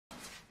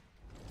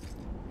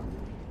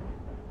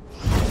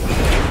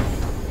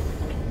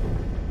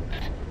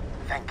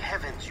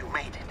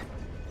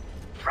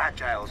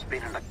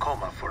been in a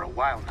coma for a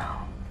while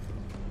now.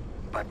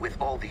 But with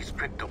all these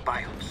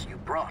cryptobiomes you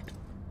brought,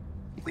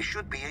 we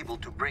should be able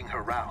to bring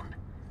her round.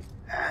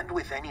 And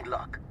with any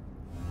luck,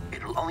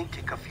 it'll only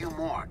take a few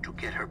more to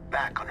get her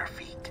back on her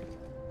feet.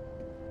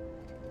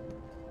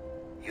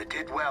 You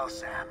did well,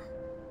 Sam.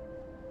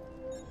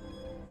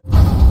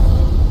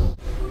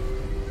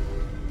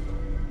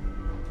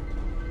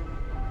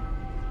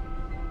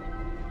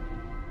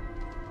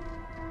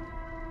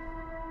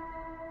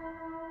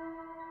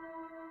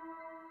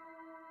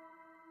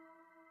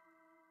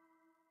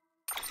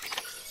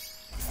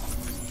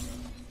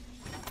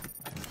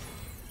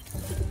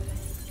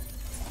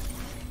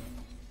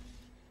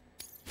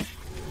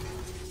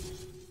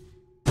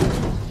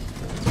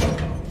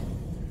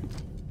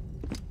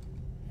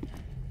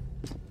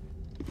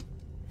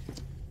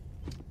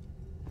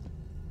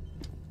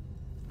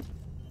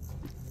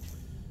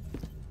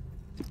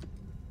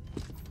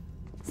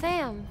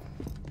 Sam.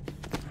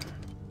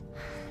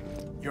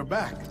 You're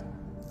back.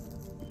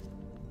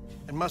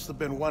 It must have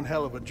been one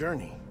hell of a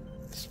journey,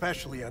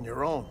 especially on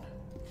your own.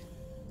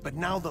 But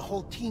now the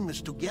whole team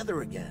is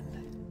together again.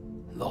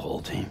 The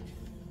whole team?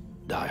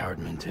 Die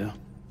Hardman too?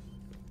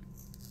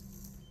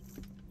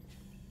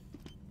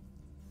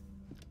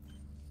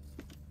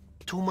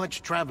 Too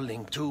much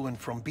traveling to and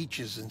from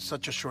beaches in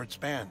such a short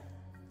span.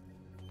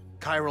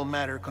 Chiral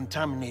matter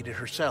contaminated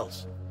her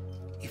cells,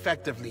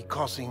 effectively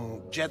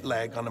causing jet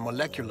lag on a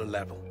molecular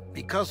level.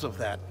 Because of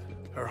that,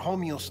 her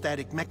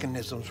homeostatic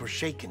mechanisms were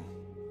shaken.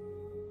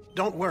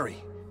 Don't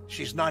worry,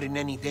 she's not in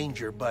any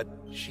danger, but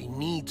she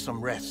needs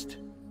some rest.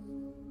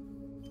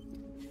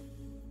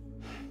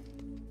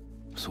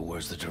 So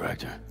where's the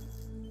director?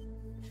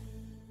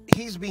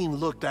 He's being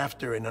looked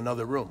after in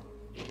another room.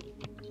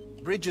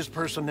 Bridges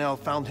personnel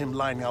found him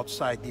lying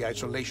outside the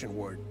isolation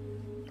ward.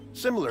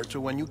 Similar to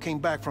when you came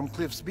back from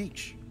Cliff's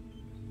Beach.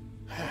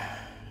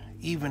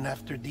 Even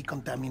after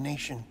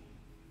decontamination,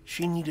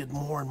 she needed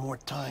more and more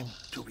time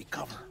to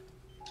recover.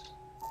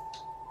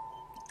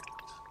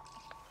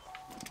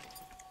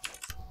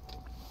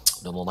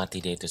 Udah mau mati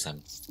dia itu, Sam.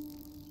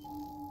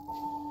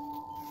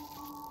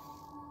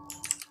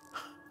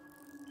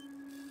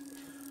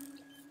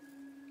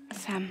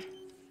 Sam,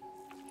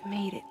 you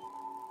made it.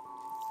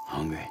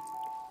 Hungry.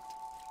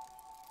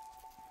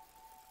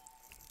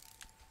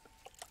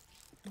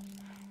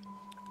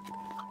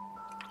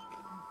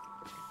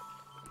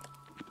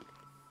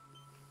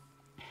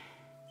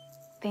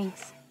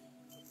 Thanks.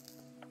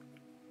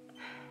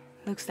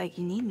 Looks like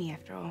you need me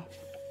after all.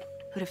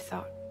 Who'd have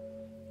thought?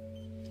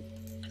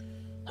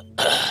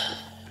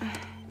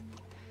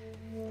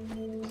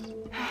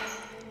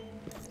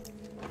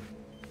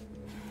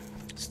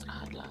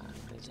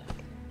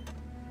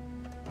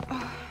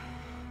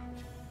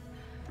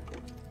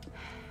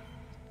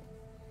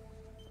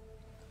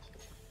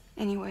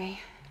 Anyway,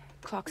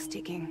 clock's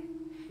ticking.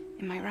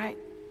 Am I right?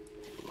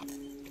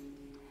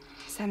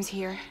 Sam's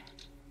here.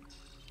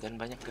 Dan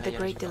banyak The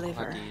great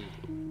deliverer.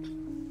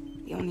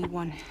 The only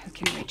one who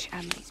can reach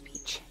Amelie's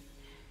beach.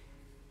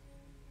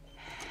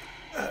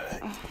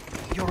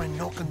 You're in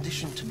no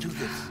condition to do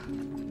this.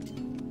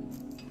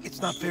 It's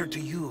not fair to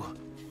you,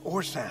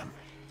 or Sam.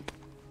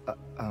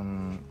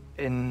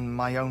 In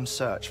my own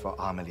search for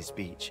Amelie's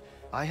beach,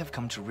 I have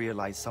come to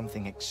realize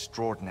something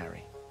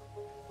extraordinary.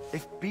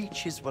 If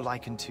beaches were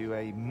likened to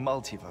a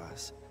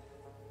multiverse,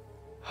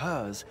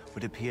 hers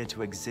would appear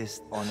to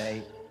exist on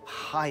a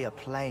higher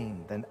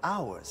plane than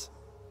ours.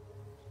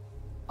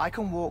 I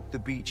can walk the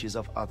beaches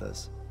of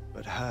others,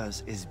 but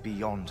hers is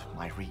beyond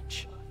my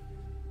reach.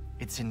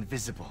 It's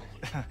invisible,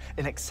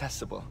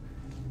 inaccessible,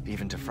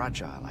 even to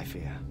fragile, I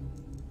fear.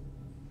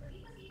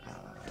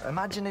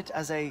 Imagine it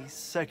as a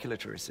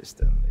circulatory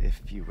system, if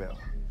you will.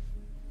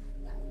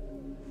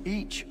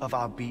 Each of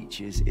our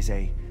beaches is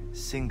a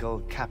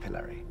single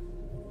capillary,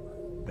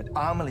 but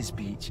Amelie's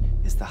beach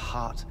is the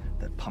heart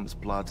that pumps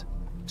blood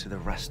to the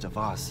rest of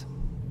us.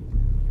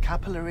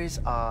 Capillaries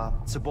are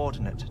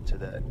subordinate to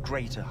the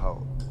greater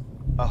whole,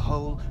 a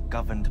whole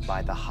governed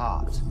by the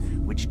heart,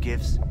 which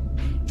gives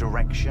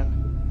direction,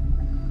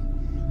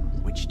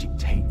 which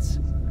dictates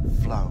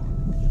flow,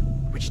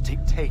 which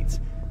dictates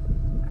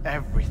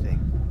everything,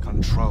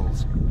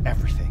 controls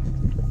everything.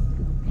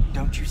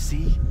 Don't you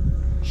see?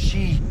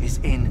 She is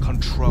in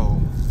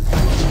control.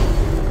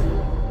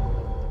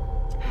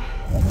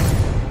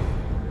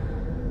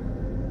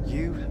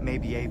 You may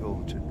be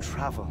able to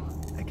travel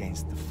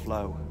against the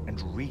flow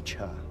and reach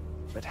her,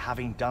 but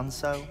having done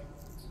so,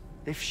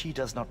 if she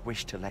does not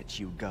wish to let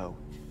you go,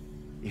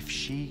 if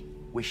she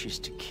wishes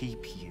to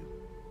keep you,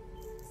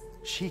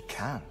 she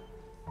can.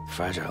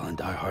 Fragile and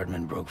Die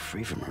Hardman broke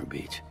free from her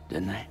beach,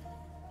 didn't they?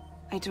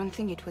 I don't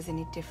think it was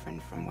any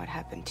different from what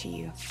happened to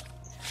you.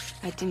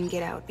 I didn't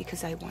get out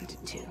because I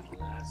wanted to.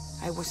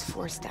 I was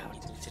forced out,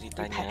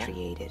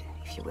 repatriated,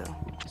 if you will.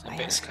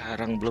 Sampai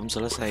sekarang belum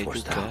selesai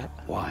juga.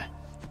 Why?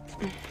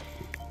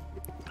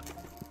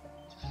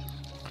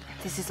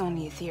 This is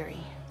only a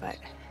theory, but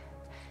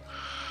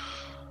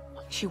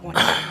she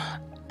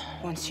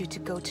wants you to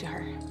go to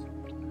her.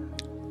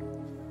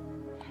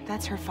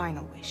 That's her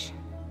final wish,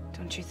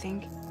 don't you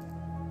think?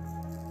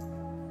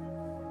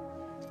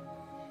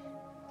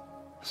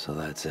 So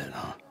that's it,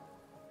 huh?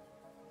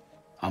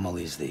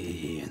 Amelie's the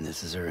EE, and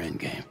this is her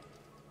endgame.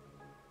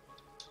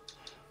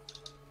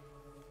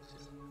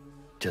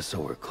 Just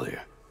so we're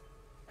clear,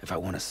 if I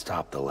want to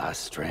stop the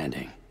last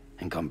Stranding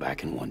and come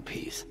back in one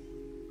piece,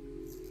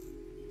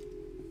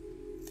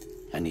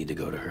 I need to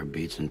go to her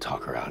beach and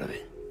talk her out of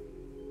it.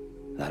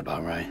 That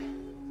about right?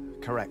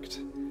 Correct.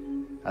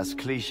 As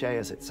cliche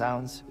as it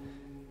sounds,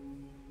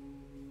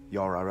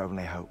 you're our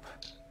only hope.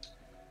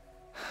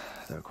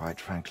 Though quite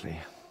frankly,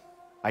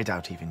 I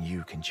doubt even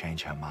you can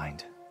change her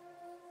mind.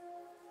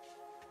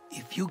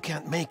 If you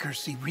can't make her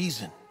see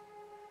reason,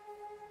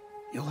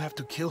 you'll have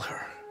to kill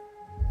her.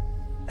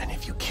 And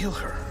if you kill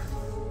her...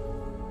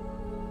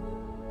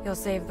 You'll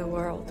save the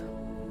world,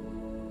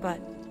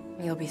 but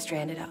you'll be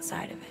stranded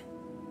outside of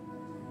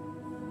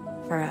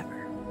it. Forever.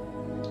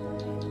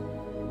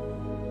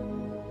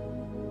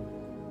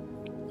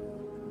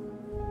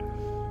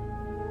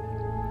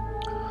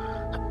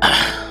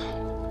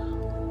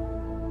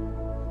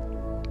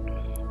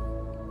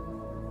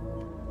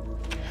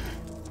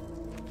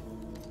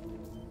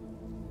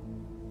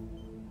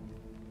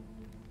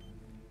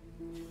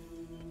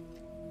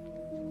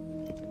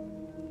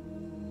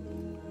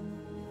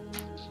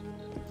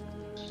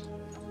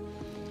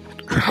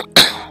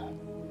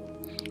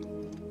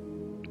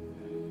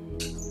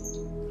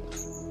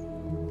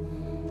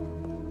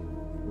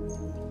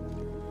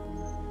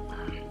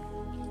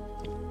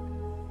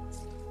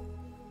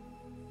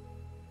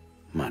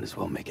 Might as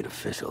well make it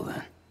official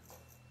then.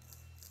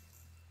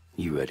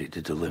 You ready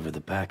to deliver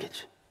the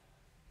package?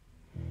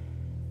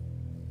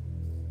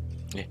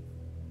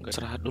 Nggak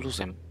istirahat dulu,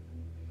 Sam.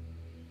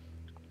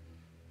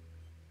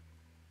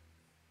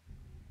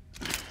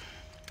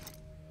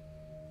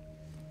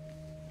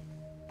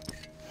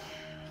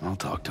 I'll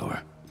talk to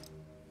her.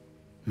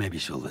 Maybe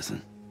she'll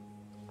listen.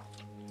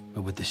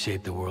 But with the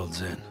shape the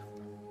world's in,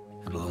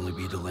 it'll only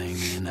be delaying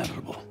the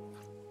inevitable.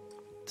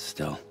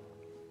 Still,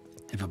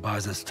 if it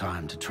buys us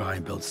time to try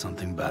and build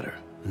something better,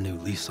 a new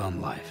lease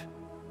on life,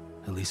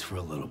 at least for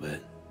a little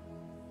bit,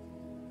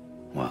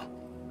 well,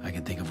 I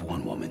can think of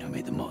one woman who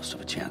made the most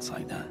of a chance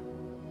like that.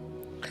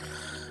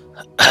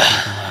 It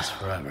can last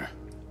forever,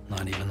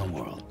 not even the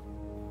world.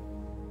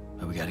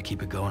 But we gotta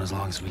keep it going as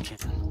long as we can,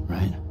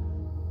 right?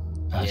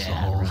 Patch the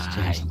holes,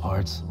 change the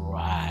parts,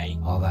 Right.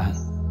 all that.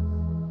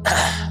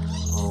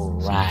 So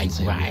we can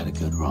say we had a Right.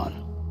 good run,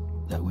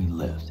 that we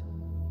lived.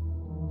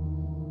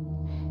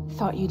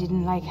 Thought you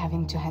didn't like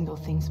having to handle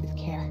things with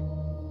care.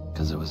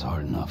 Because it was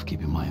hard enough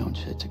keeping my own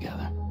shit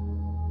together.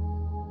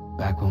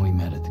 Back when we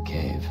met at the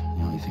cave,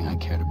 the only thing I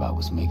cared about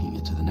was making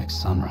it to the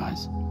next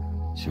sunrise.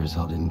 Sure as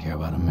hell didn't care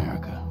about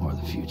America or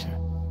the future.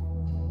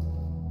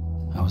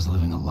 I was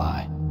living a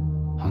lie,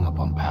 hung up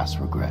on past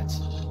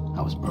regrets.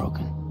 I was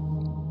broken.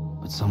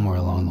 But somewhere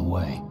along the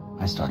way,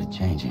 I started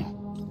changing.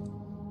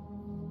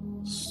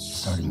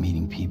 Started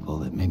meeting people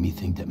that made me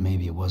think that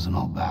maybe it wasn't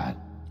all bad.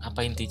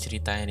 Apa inti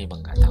ceritanya nih,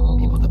 Bang? Nggak tahu.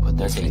 People that put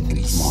their Bahasa faith in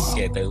Inggris, tomorrow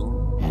saya tahu.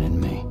 and in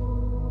me.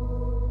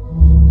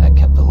 That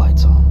kept the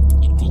lights on,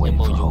 Intinya waiting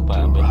mau for hope jumpa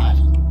to apa nih?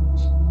 arrive.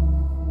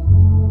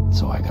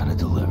 So I gotta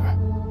deliver,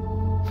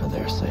 for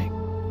their sake.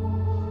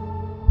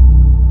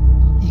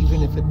 Even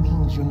if it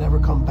means you never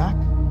come back?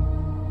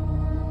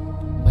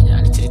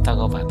 Banyak ada cerita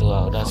kau Pak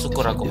Tua. Udah Fuck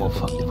syukur if I aku do, mau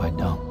fuck pergi. if I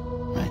don't,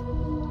 right?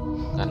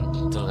 Kan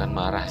betul kan,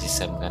 marah si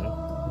Sam kan.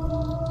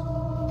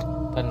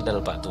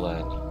 Bandel Pak Tua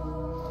ini.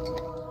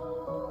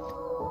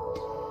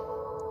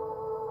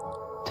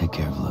 Take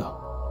care of Lou.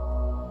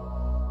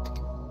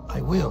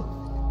 I will.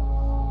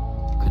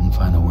 Couldn't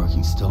find a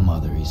working still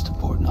mother east of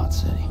Port Knot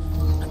City.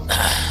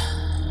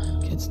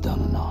 Kid's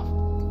done enough.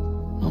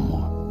 No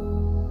more.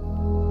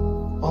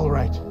 All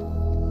right.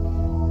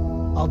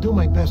 I'll do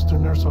my best to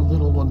nurse our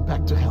little one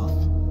back to health.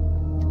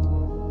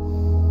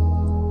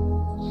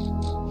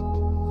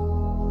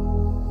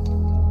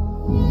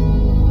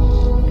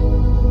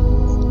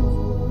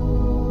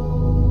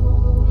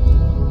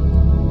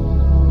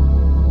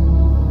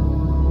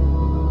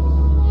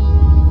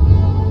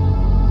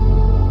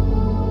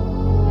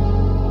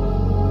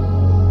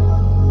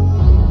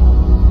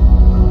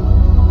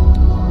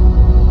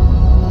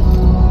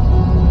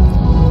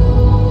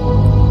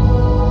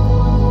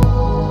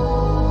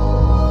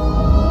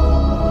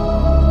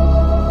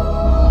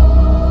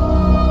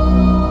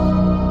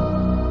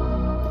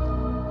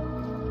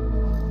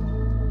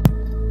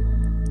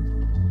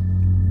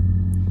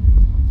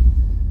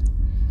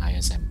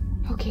 Ayo Sam,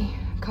 Okay,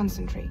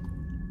 concentrate.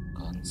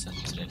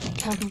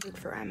 konsentrasi. Have a look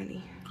for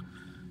Emily.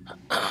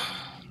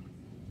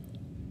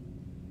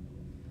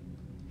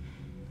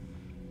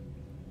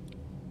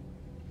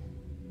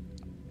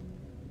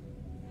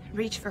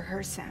 Reach for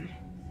her, Sam.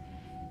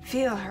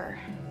 Feel her.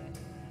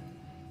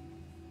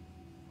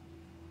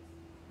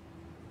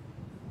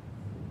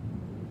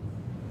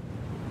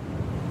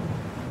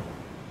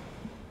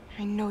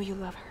 I know you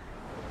love her.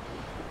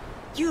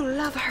 You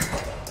love her.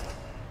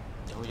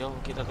 Jauh-jauh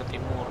kita ke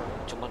timur,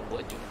 cuman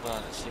buat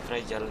jumpa si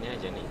fragile-nya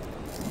aja nih.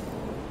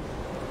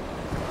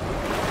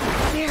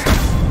 There.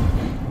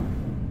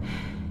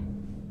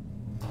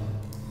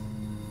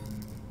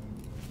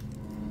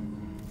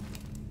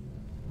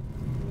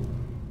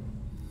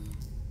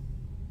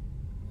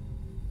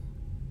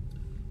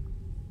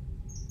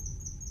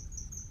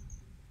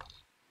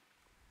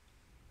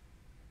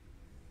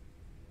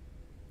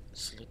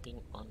 Sleeping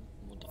on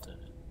Mudita.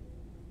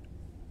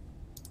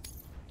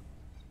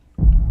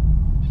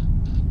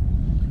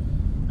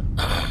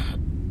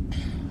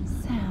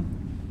 Sam.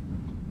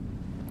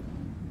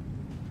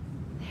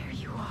 There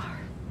you are.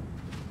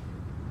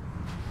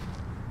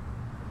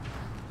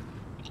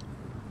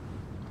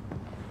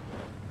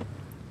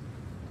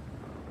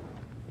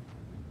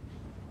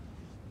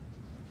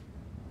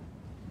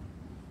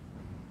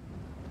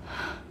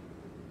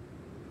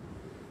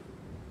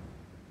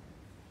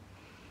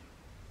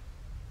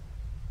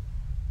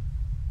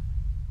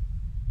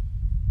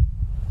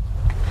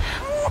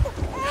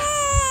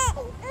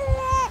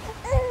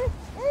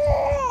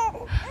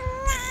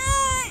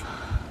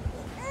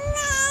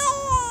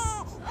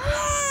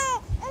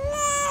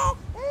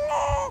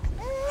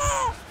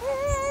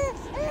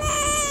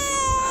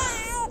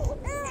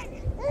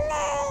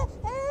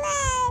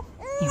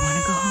 You want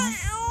to go home?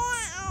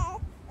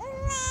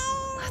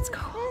 Let's go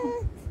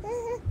home.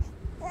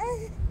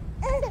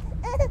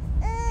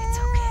 It's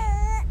okay.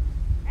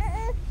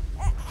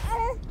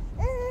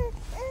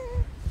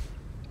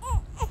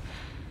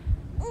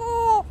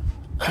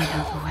 I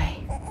know the way.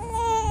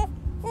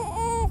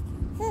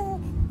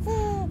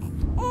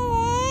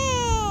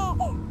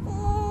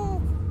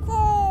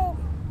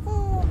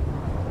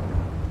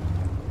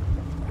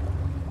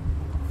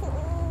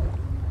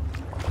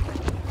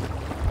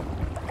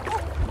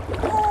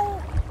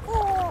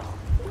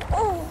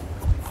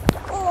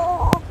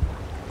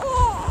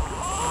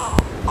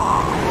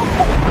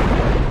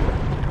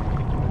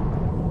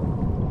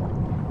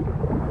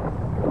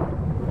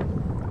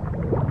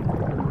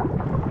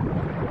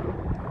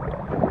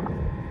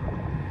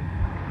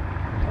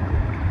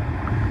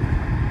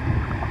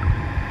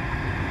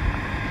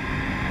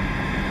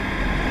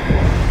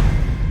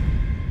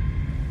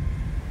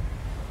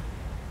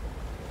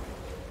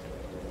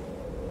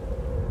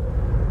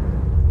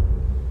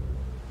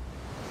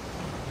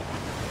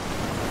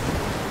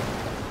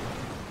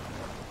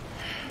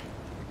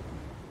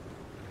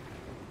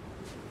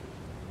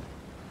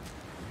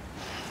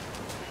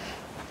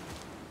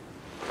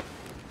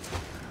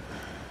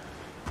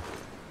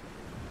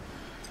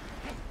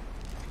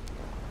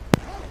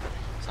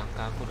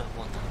 Aku udah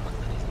mau tamat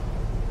dari sini.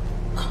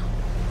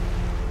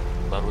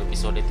 Baru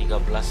episode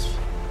 13.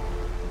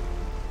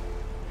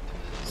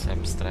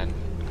 Sam Strand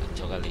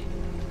kacau kali.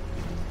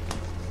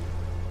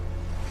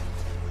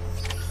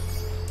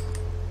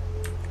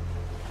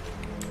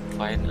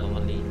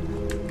 Finally.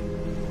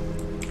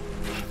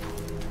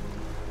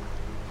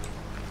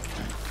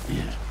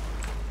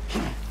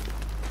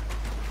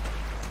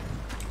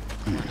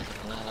 Mana ke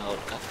tengah laut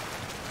kah?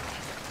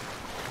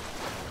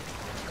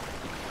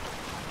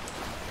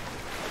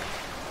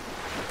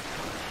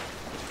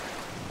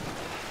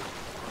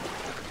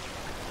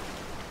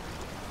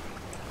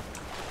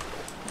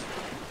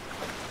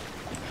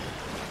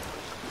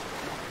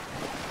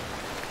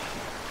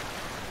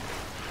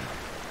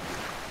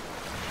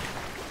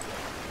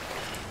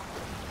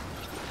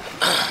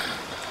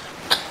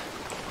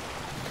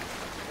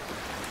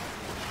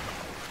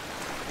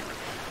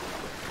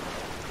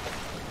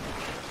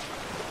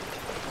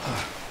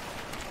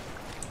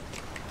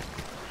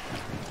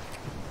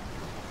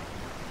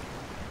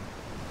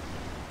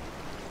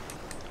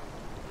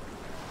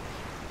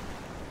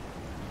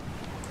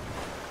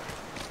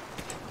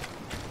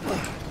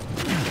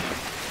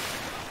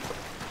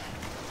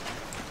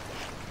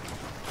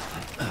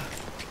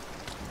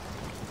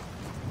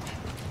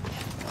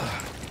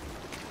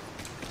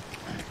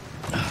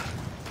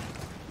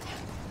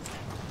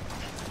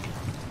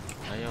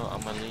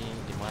 Amali,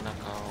 di mana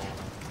kau?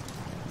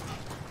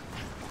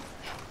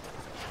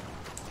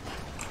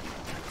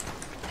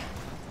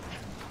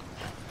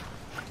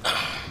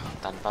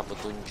 Tanpa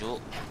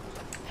petunjuk.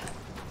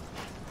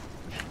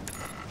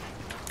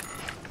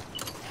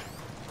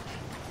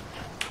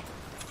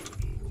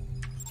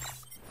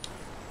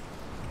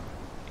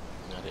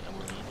 Nyari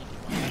Amali ini di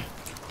mana?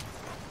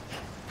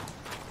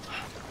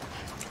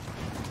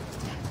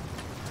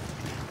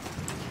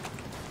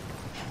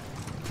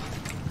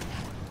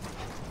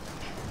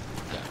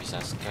 Bisa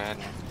scan.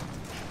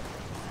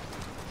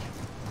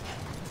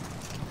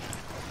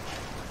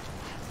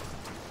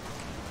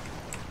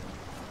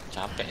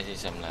 Capek sih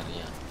saya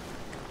larinya.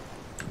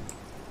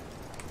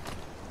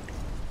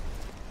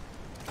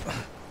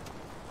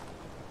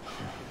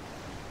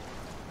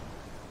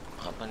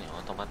 Apa nih,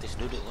 otomatis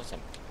duduk kok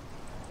Sam?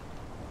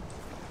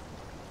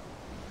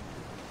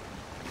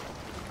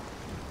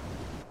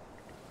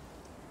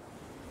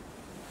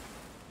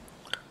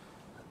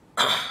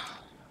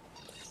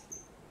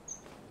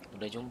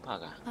 Udah jumpa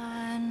kah?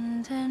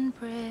 London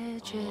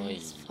Bridge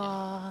is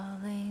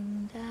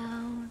falling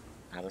down.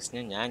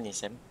 Harusnya nyanyi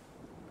Sam.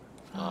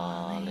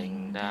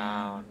 Falling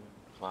down,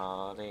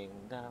 falling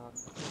down,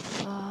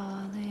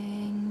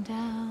 falling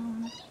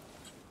down.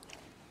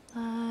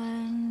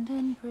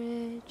 London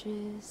Bridge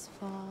is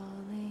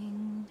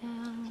falling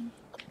down.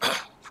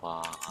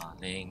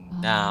 Falling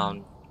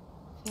down,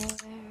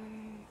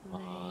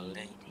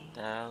 falling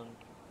down.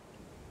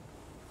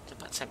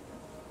 Cepat Sam.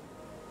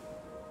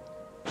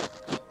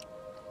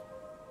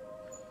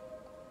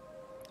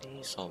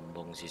 Ih,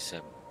 sombong si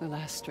Sam. The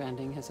last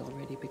stranding has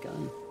already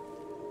begun.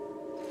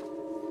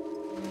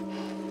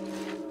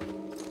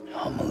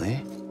 Amelie?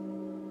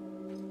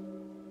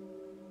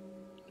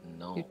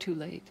 No. You're too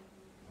late.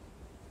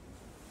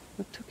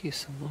 What took you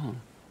so long?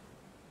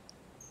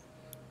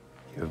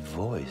 Your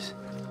voice.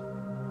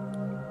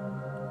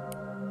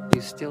 You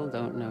still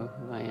don't know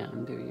who I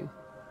am, do you?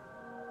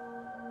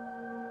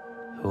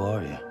 Who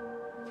are you?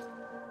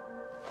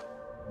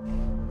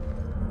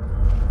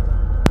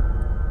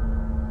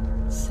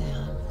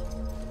 Sam.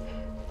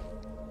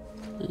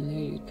 I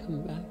knew you'd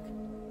come back.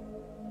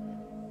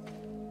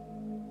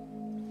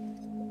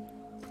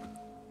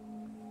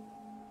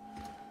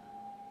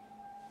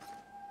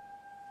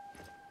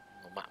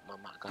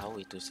 Mama kau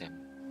itu Sam.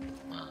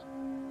 Ma.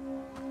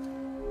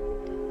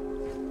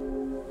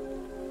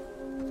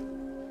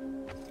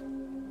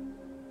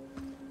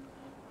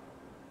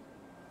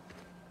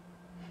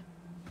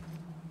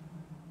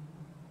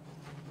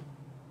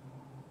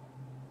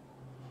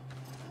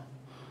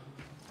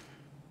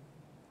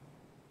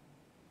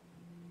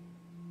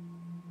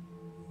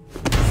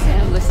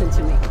 Sam, listen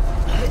to me.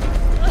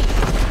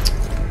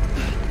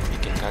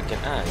 Bikin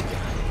kaget aja.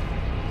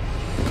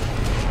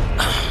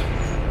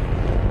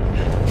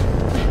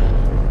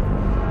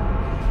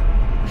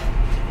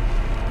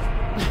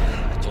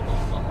 Coba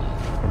mama.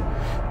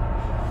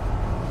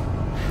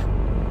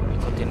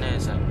 Ikutin aja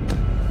Sam.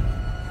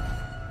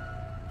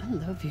 I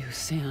love you,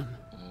 Sam.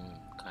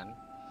 Kan?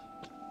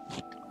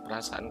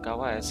 Perasaan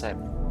kau ya Sam.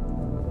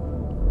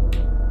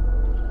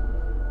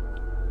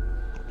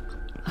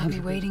 I'll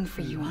be waiting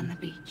for you on the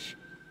beach.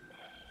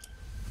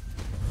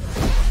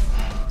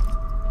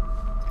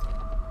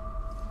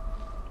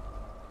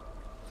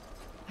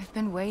 I've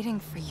been waiting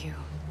for you,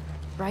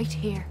 right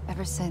here,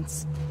 ever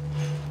since.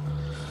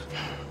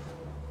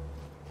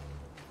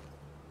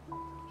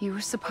 You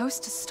were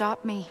supposed to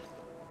stop me.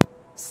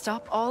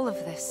 Stop all of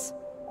this.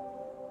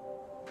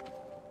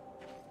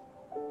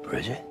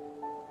 Bridget?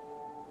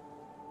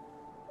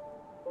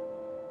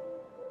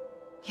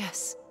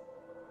 Yes.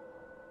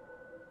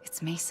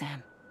 It's me,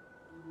 Sam.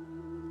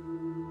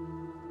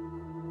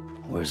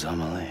 Where's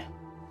Amelie?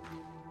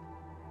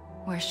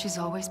 Where she's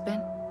always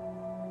been?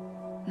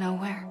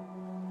 Nowhere.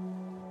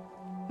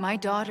 My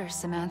daughter,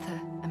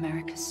 Samantha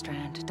America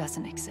Strand,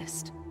 doesn't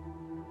exist.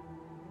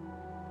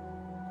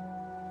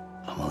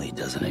 Amelie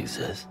doesn't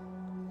exist.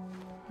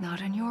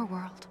 Not in your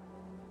world.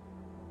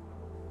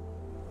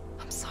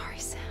 I'm sorry,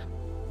 Sam.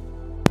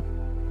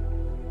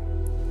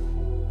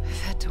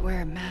 I've had to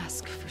wear a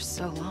mask for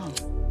so long.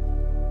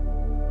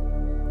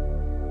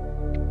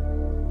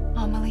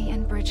 Amelie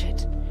and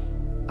Bridget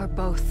are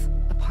both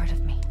a part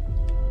of me.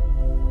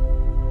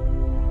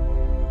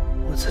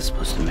 What's that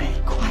supposed to mean?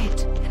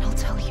 Quiet, and I'll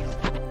tell you.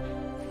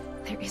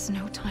 There is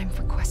no time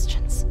for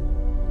questions.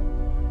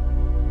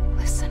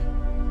 Listen.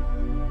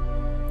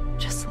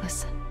 Just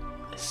listen.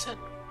 Listen.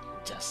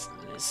 Just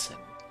listen.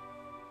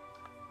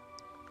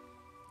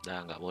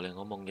 Nah, nggak boleh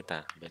ngomong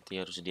kita. Berarti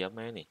harus diam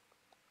aja nih.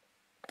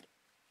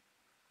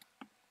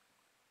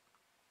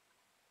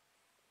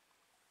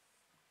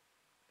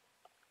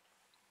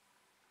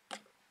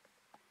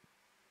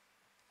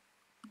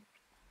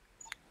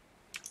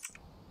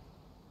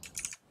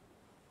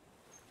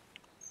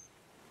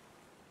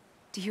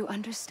 Do you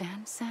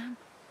understand, Sam?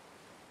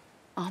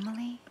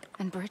 Amelie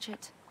and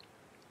Bridget.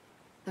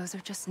 Those are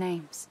just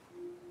names.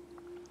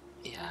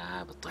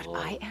 Ya, betul.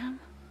 What I am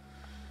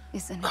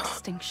is an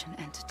extinction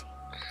entity.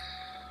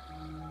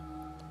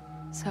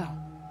 So,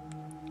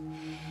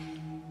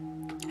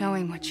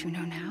 knowing what you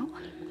know now,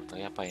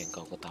 Mengetahui apa yang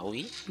kau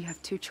ketahui, you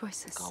have two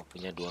choices. kau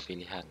punya dua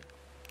pilihan.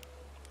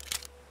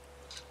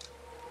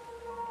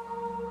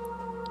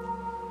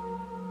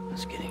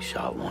 Is getting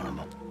shot one of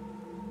them.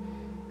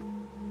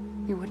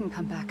 You wouldn't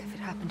come back if it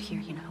happened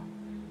here, you know.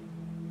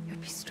 You'd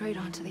be straight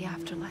on to the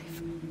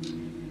afterlife.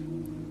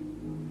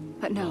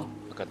 But no,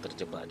 Akan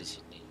terjebak di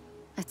sini.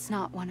 it's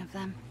not one of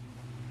them.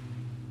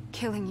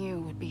 Killing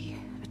you would be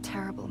a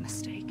terrible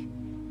mistake.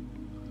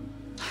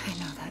 I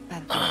know that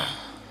better than you.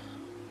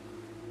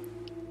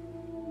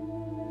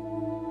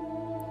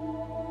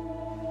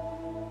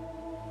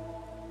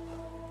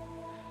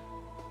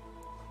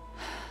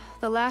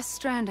 The last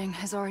stranding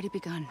has already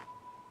begun.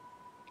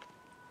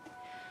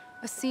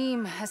 A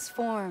seam has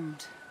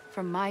formed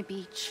from my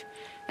beach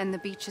and the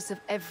beaches of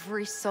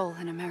every soul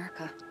in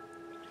America.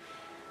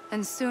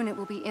 And soon it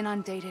will be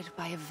inundated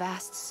by a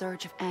vast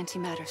surge of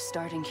antimatter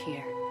starting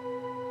here.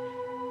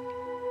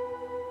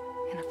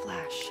 In a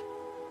flash,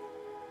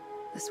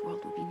 this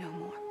world will be no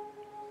more.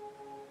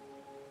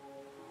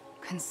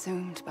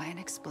 Consumed by an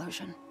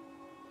explosion.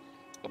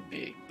 A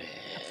Big A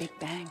Bang. big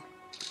bang.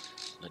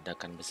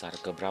 Ledakan besar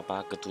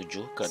keberapa?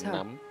 Ketujuh,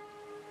 keenam.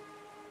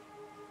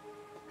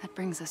 That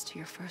brings us to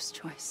your first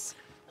choice.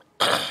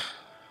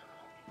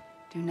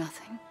 Do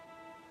nothing.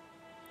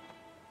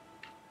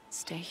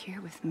 Stay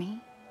here with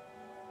me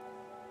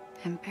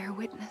and bear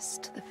witness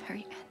to the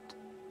very end.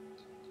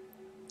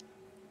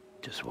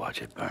 Just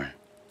watch it burn.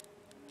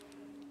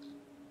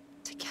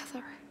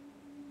 Together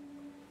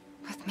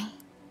with me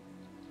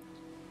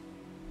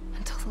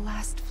until the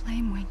last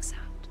flame winks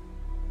out.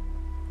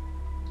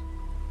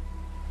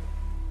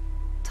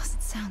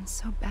 Doesn't sound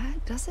so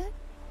bad, does it?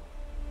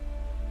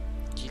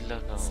 Gila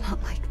kau. It's not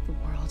like the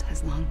world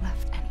has long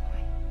left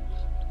anyway.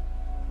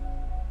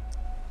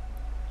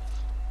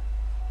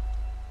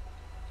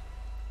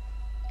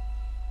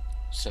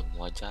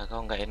 Semua aja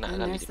kau nggak enak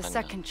And kali there's the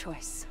dipandang. second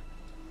choice.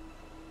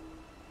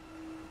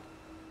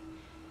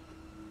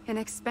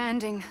 In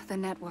expanding the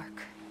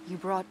network, you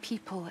brought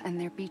people and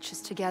their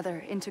beaches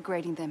together,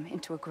 integrating them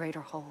into a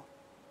greater whole.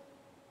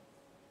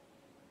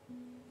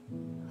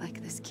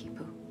 Like this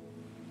Kipu.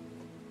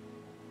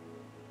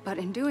 But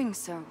in doing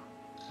so,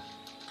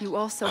 you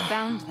also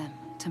bound them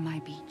to my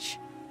beach.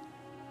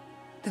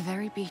 The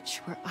very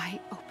beach where I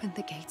opened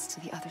the gates to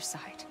the other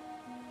side.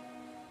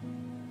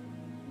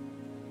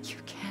 You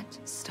can't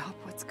stop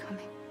what's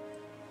coming.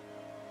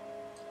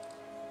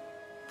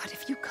 But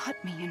if you cut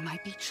me and my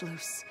beach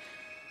loose,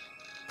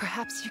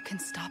 perhaps you can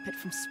stop it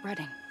from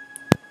spreading.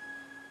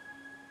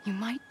 You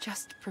might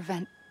just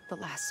prevent the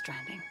last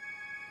stranding.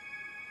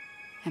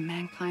 And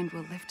mankind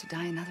will live to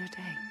die another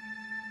day.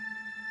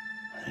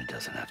 And it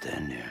doesn't have to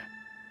end here.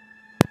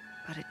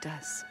 But it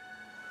does.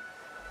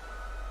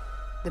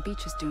 The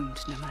beach is doomed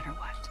no matter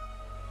what.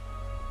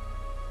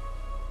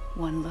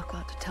 One look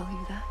ought to tell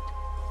you that.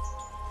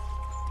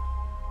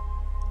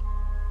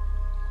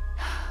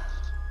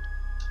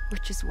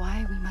 Which is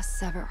why we must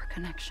sever our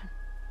connection.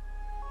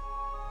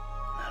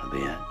 That'll be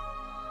it.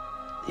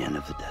 The end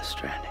of the Death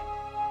Stranding.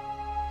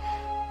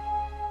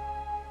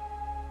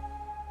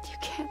 You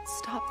can't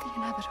stop the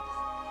inevitable.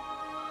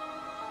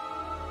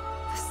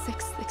 The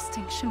sixth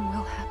extinction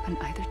will happen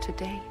either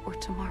today or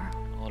tomorrow.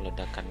 Oh,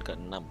 ledakan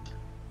ke-6.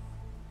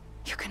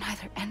 You can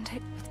either end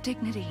it with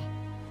dignity,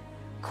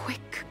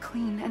 quick,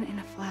 clean, and in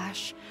a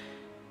flash,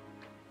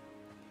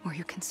 or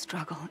you can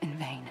struggle in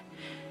vain,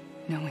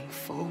 knowing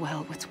full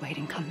well what's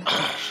waiting come the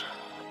finish.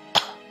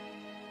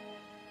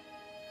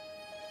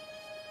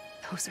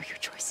 Those are your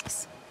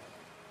choices.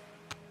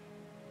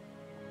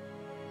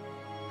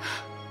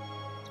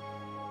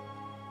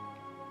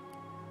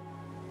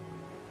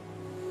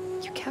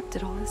 You kept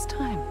it all this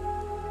time.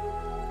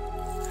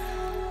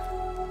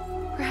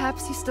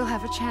 Perhaps you still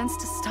have a chance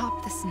to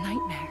stop this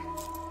nightmare.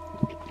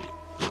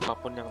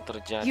 Apapun yang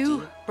terjadi,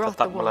 You brought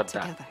the tetap world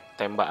meledak. together.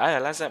 Tembak aja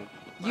lah, Sam.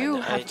 You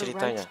Banyak aja have the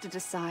ceritanya. right to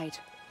decide.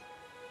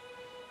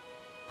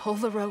 Pull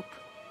the rope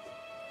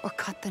or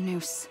cut the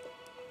noose.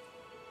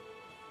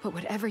 But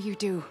whatever you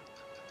do,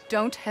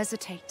 don't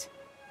hesitate.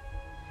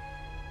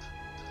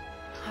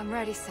 I'm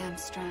ready, Sam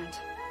Strand.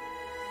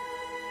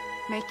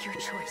 Make your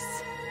choice.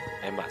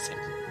 Tembak, Sam.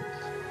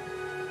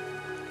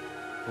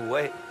 But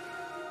wait.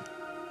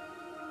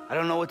 I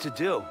don't know what to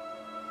do.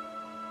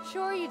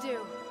 Sure you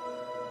do.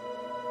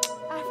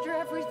 After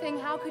everything,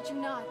 how could you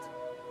not?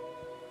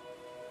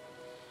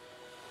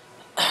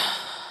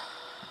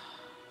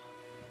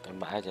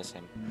 Tembak aja,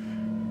 Sam.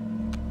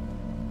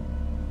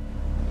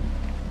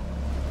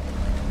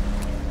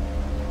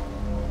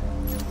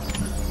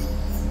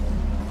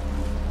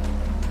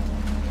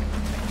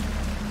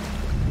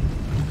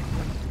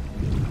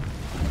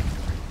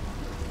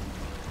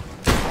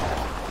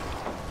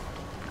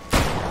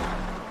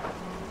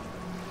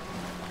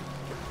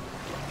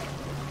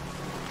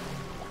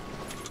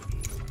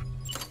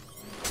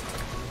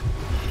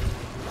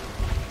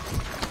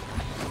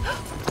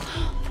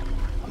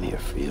 I'm here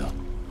for you.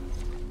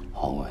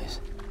 Always.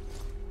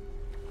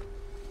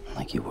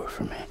 Like you were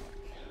for me.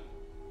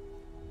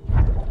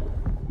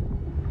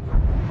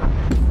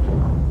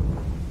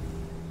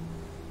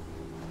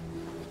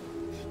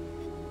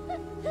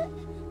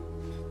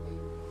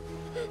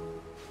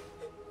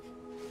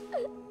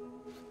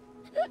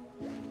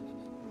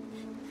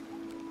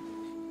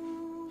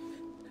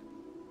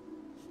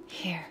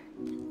 Here.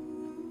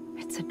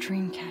 It's a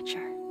dream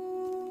catcher.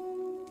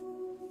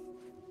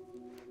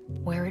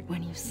 Wear it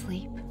when you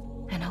sleep,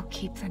 and I'll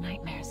keep the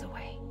nightmares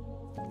away.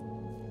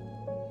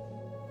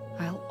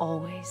 I'll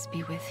always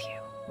be with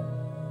you.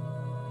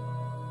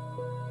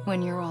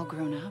 When you're all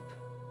grown up,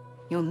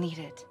 you'll need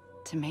it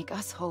to make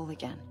us whole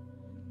again.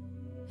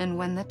 And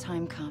when the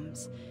time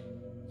comes,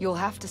 you'll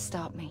have to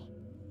stop me.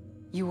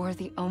 You are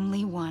the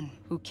only one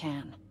who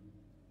can.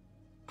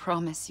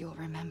 Promise you'll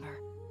remember.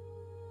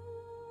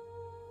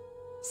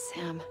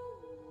 Sam,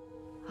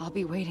 I'll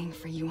be waiting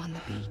for you on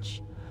the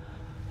beach.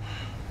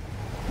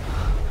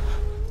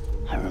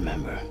 I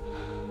remember.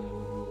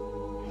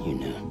 You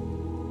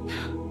knew.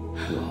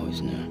 You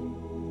always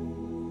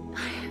knew.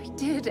 I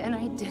did and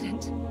I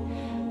didn't.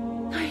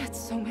 I had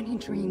so many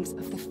dreams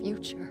of the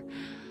future.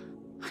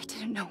 I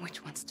didn't know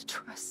which ones to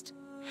trust.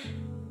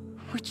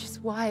 Which is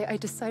why I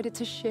decided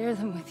to share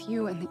them with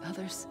you and the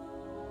others.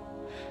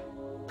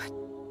 But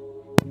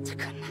to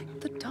connect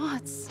the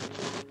dots,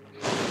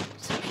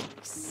 to make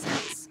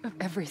sense of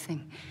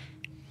everything,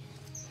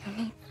 you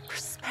need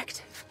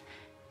perspective.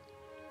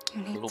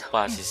 You need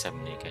Lupa time. si Sam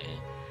nih kayaknya.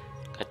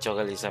 Kacau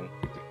kali, Sam.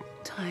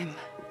 Time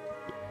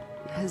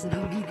has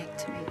no meaning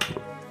to me.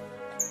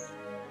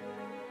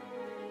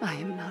 I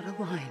am not a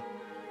line.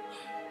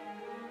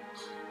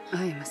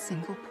 I am a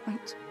single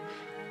point.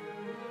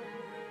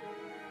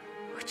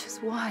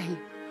 why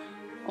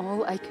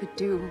all I could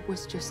do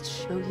was just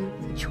show you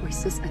the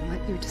choices and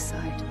let you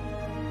decide.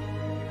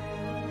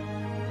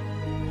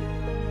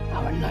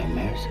 Our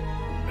nightmares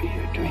are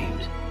your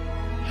dreams.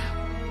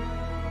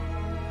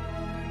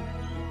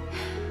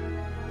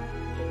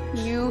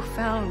 You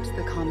found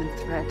the common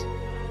thread,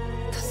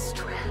 the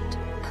strand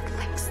that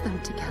links them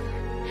together.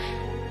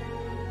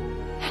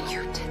 And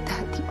you did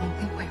that the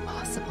only way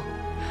possible.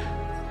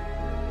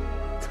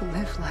 To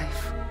live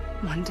life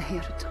one day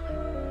at a time.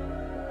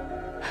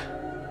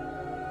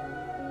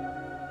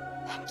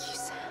 Thank you,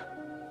 Sam.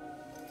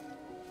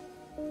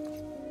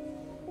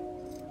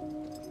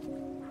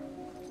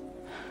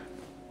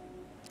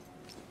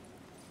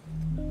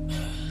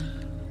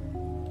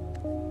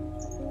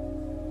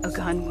 A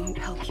gun won't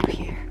help you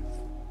here.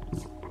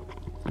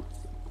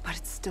 But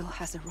it still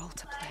has a role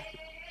to play.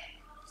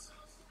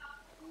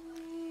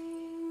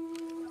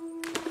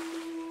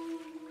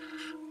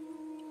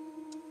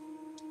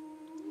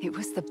 It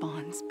was the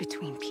bonds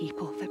between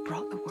people that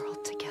brought the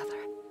world together.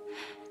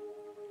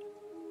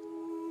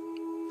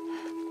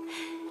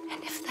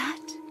 And if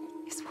that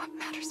is what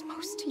matters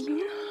most to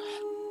you,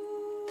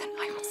 then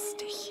I will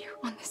stay here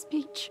on this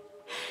beach.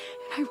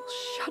 And I will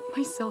shut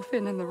myself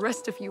in and the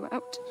rest of you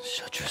out.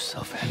 Shut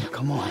yourself in,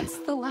 come on. Once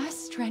the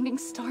last stranding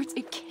starts,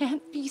 it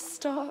can't be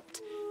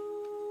stopped.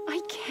 I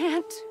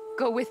can't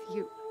go with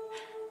you.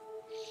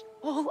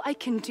 All I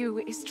can do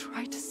is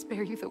try to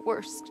spare you the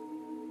worst.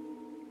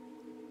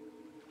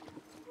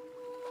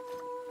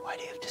 Why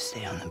do you have to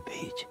stay on the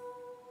beach?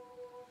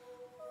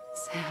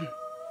 Sam,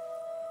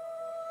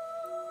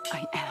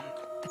 I am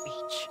the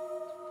beach.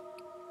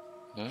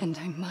 And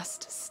I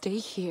must stay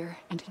here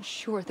and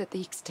ensure that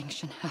the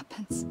extinction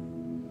happens.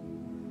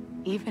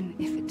 Even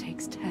if it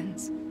takes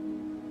tens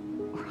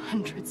or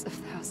hundreds of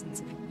thousands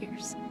of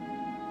years.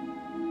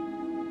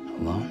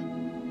 Alone?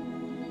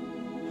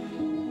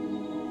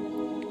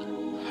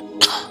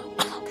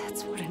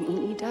 That's what an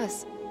EE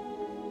does.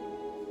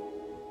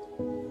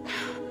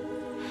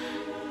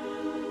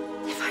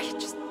 If I had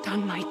just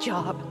done my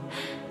job,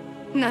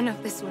 none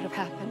of this would have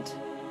happened.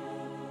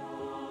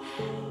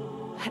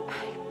 But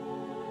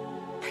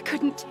I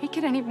couldn't take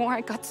it anymore.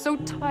 I got so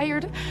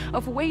tired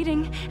of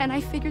waiting, and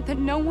I figured that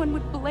no one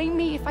would blame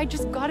me if I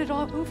just got it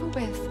all over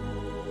with.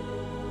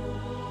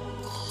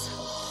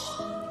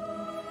 So,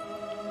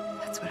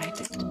 that's what I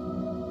did.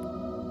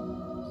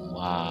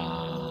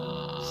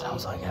 Wow.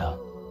 Sounds like hell.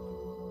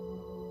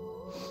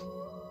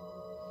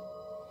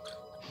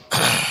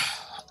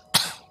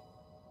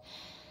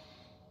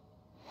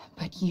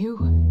 But you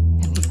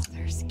and the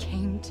others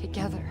came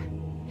together,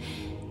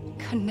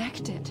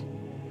 connected.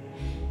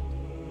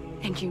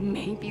 And you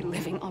may be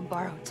living on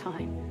borrowed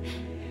time,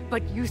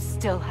 but you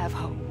still have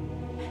hope.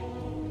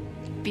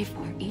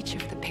 Before each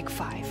of the Big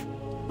Five,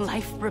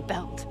 life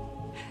rebelled.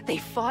 They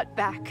fought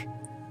back,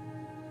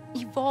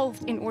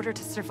 evolved in order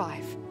to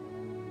survive.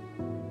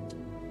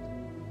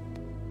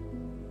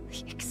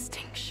 The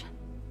extinction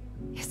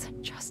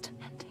isn't just an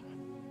ending.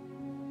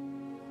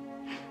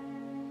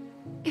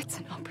 It's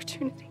an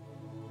opportunity.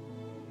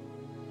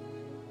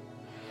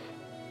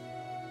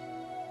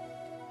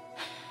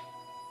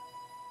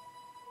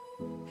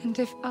 And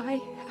if I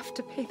have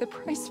to pay the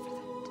price for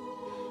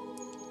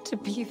that, to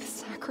be the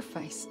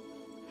sacrifice,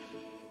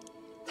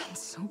 then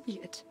so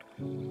be it.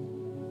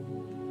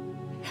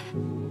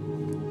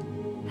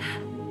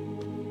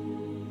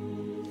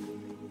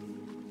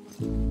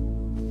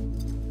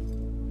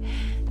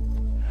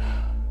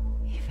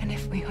 Even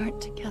if we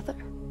aren't together,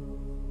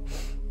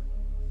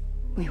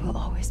 we will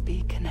always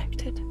be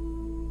connected.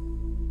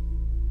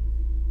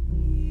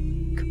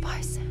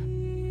 Goodbye, Sam.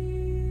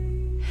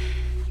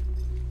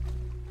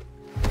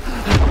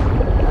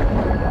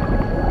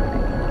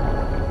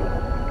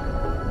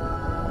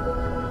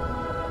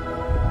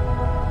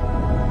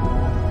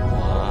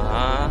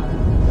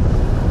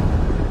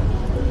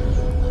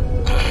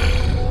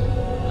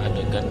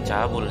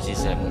 Cabul si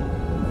Sam.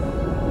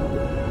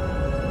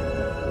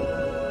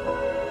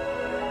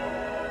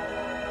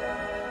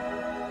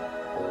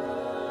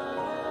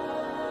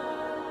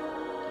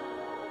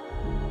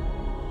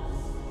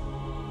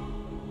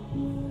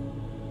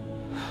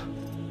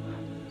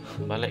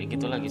 Balik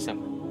gitu lagi Sam.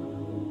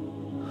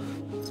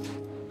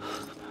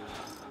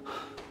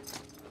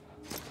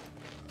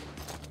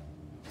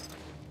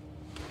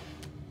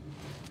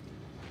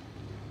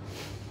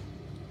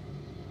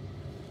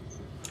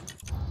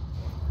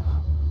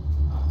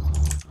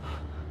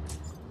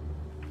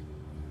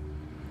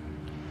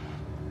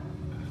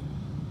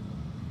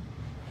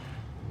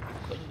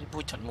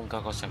 Pucat muka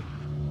kau Sam.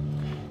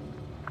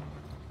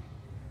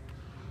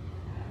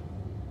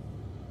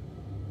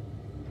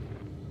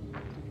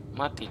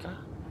 Mati kah?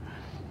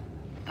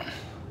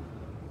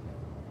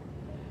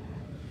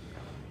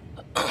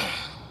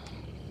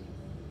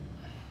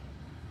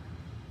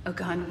 A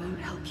gun won't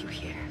help you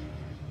here,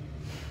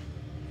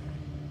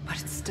 but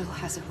it still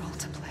has a role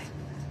to play.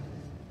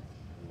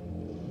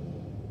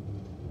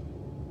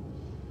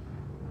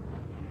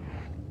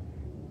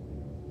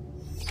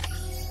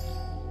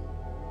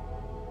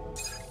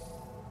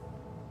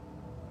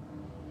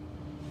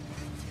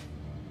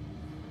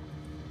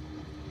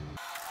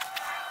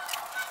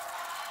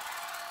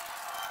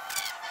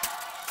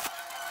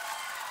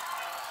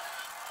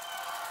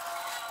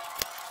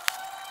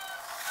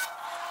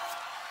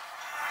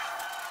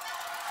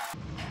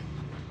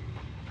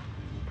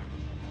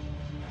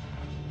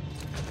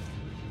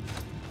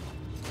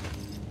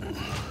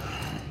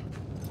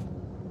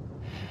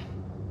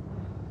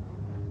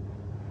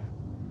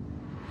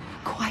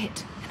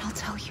 quiet, and I'll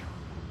tell you.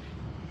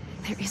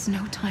 There is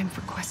no time for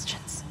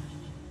questions.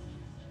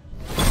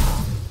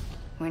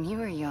 When you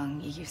were young,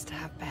 you used to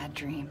have bad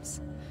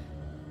dreams.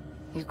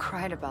 You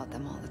cried about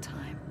them all the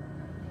time.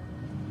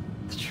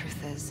 The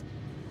truth is,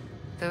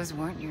 those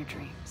weren't your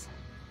dreams.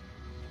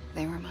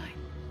 They were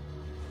mine.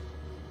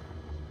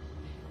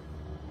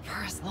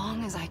 For as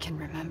long as I can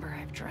remember,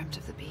 I've dreamt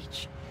of the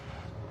beach.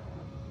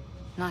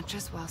 Not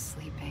just while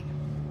sleeping,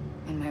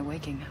 in my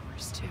waking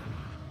hours too.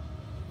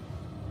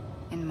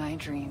 In my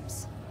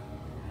dreams,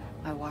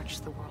 I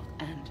watched the world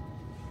end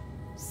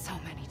so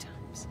many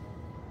times.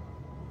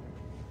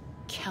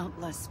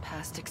 Countless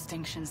past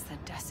extinctions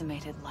that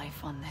decimated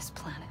life on this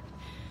planet.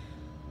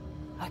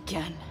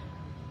 Again,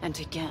 and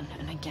again,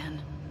 and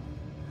again.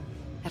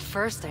 At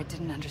first, I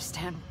didn't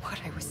understand what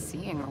I was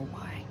seeing or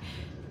why.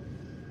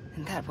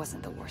 And that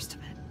wasn't the worst of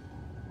it.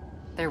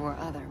 There were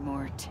other,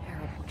 more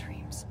terrible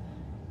dreams.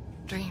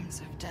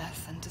 Dreams of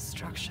death and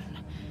destruction.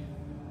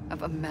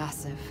 Of a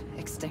massive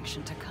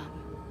extinction to come.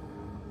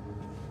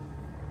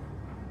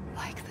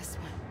 Like this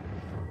one.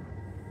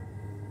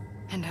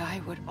 And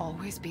I would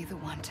always be the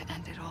one to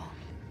end it all.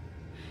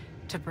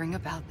 To bring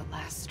about the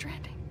last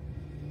stranding.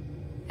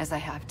 As I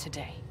have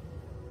today.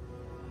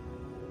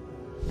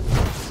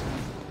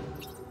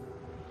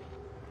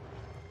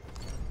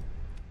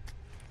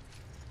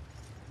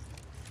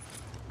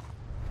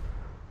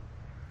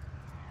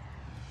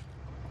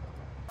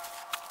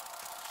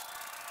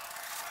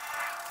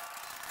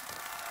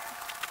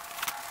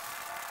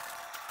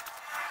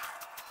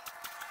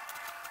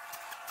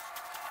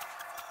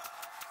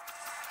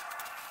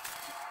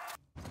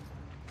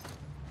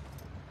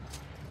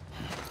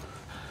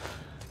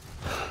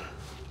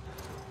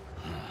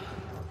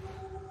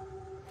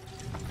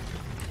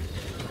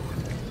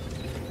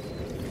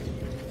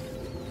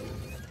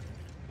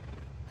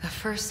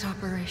 First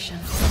operation,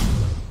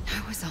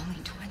 I was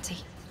only 20.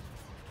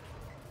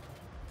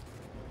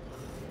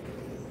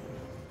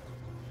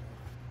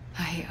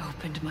 I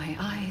opened my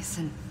eyes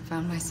and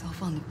found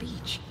myself on the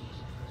beach.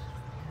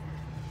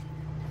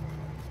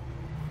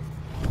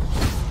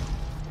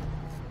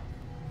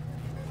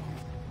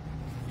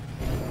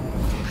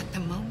 But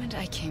the moment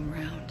I came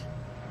round,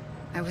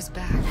 I was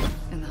back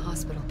in the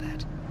hospital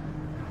bed.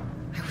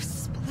 I was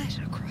split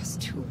across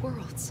two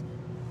worlds.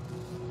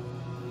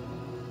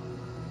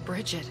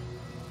 Bridget,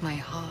 my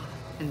ha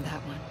in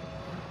that one.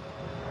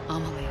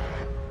 Amelie,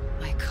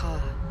 my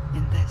ka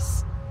in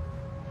this.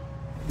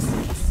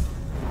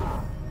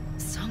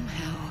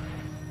 Somehow,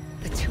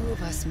 the two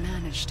of us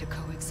managed to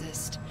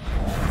coexist.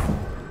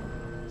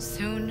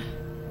 Soon,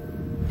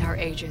 our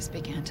ages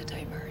began to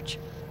diverge.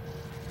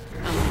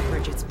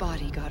 Bridget's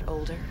body got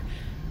older,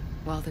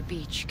 while the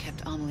beach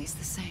kept Amelie's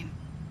the same.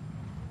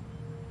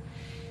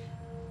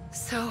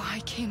 So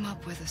I came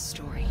up with a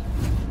story.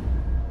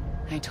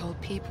 I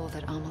told people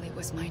that Amelie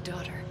was my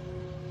daughter.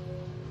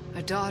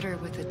 A daughter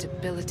with a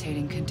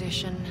debilitating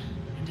condition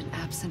and an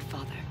absent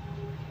father.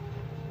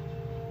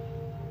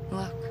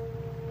 Look.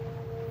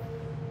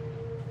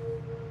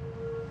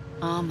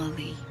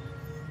 Amelie.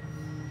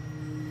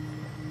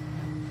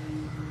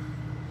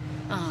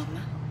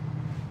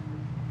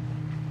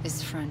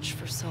 Is French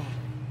for soul.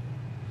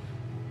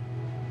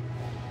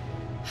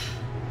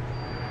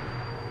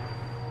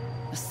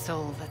 A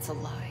soul that's a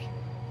lie.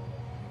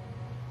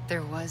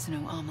 There was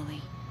no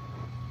Amelie.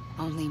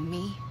 Only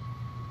me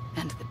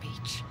and the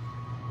beach.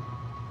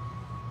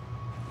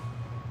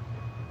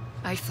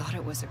 I thought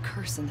it was a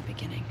curse in the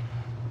beginning.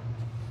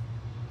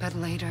 But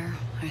later,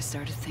 I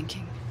started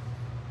thinking,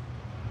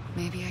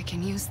 maybe I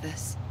can use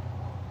this.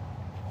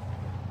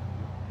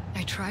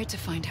 I tried to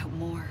find out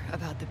more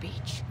about the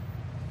beach.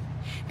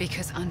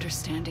 Because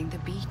understanding the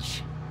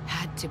beach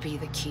had to be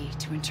the key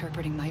to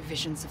interpreting my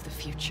visions of the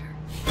future.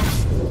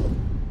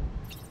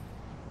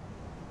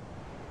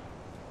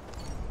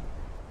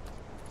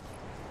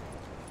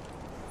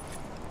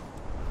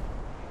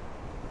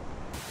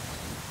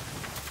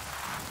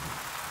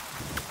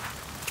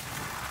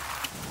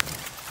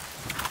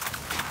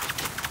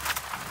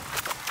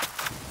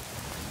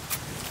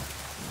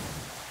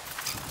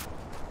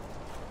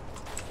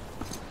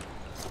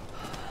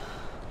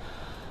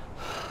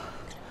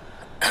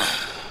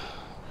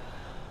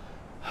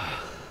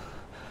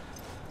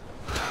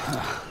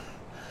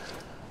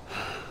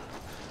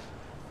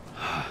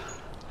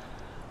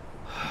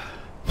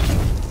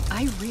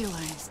 I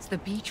realized the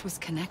beach was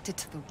connected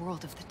to the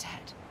world of the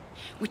dead,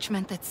 which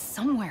meant that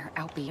somewhere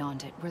out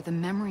beyond it were the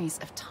memories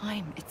of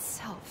time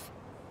itself,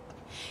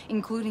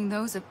 including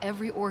those of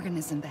every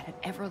organism that had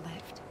ever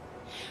lived.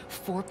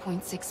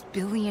 4.6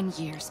 billion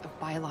years of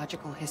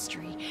biological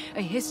history,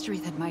 a history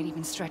that might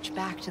even stretch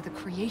back to the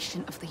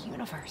creation of the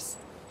universe.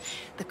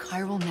 The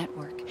chiral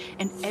network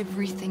and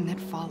everything that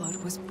followed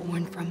was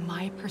born from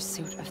my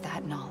pursuit of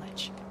that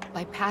knowledge.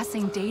 By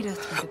passing data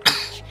through the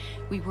beach,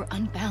 we were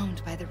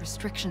unbound by the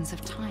restrictions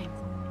of time.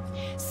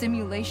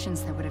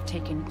 Simulations that would have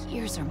taken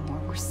years or more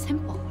were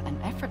simple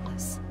and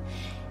effortless.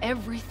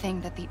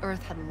 Everything that the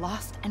Earth had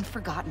lost and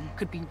forgotten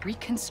could be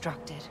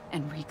reconstructed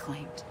and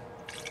reclaimed.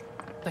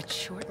 But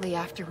shortly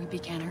after we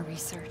began our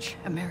research,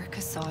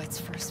 America saw its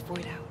first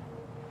void out.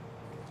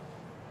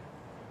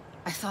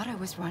 I thought I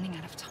was running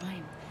out of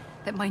time,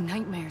 that my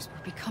nightmares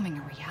were becoming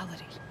a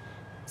reality.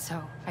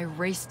 So I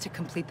raced to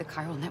complete the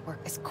chiral network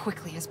as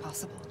quickly as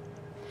possible.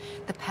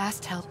 The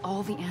past held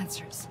all the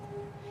answers.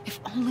 If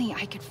only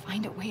I could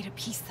find a way to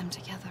piece them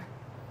together.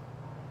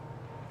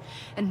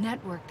 A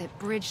network that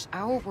bridged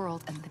our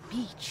world and the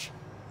beach.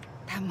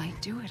 That might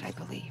do it, I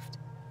believed.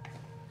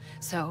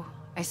 So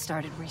I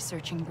started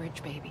researching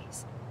bridge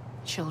babies,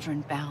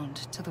 children bound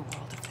to the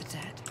world of the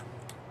dead.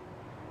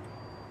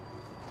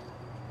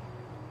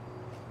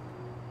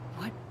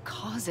 What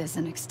causes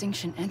an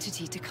extinction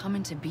entity to come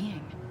into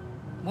being?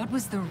 What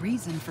was the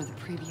reason for the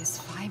previous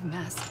 5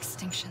 mass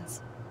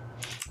extinctions?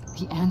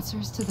 The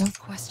answers to those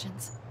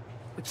questions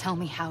would tell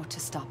me how to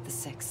stop the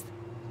 6th.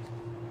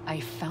 I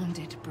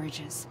founded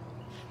bridges,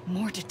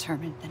 more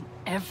determined than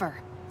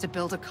ever to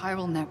build a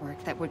chiral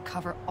network that would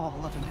cover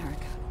all of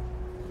America.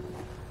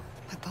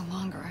 But the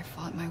longer I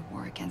fought my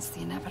war against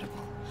the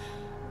inevitable,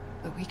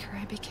 the weaker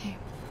I became.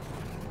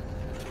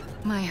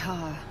 My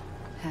Ha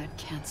had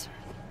cancer.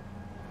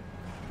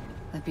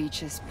 The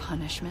beach's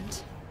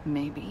punishment,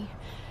 maybe,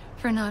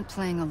 for not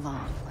playing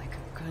along like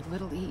a good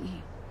little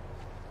EE.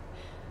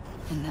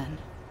 And then,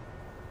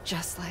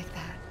 just like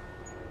that,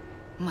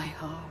 my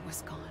Ha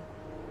was gone.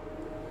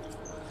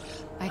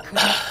 I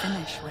couldn't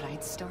finish what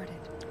I'd started.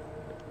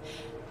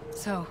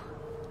 So,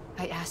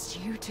 I asked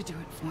you to do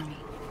it for me.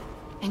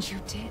 And you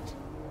did.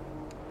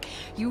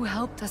 You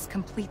helped us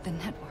complete the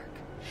network.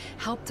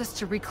 Helped us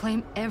to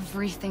reclaim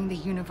everything the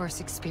universe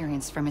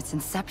experienced from its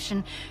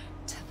inception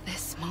to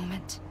this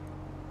moment.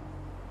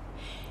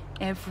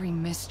 Every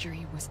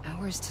mystery was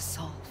ours to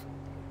solve.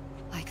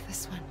 Like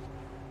this one.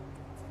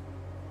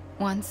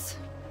 Once,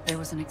 there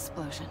was an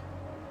explosion.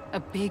 A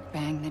big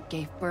bang that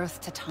gave birth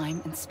to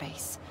time and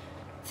space.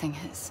 Thing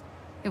is,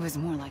 it was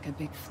more like a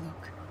big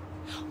fluke.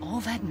 All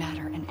that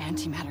matter and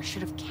antimatter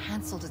should have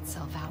canceled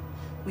itself out,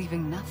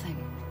 leaving nothing.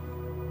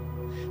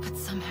 But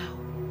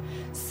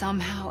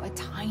somehow a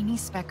tiny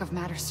speck of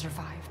matter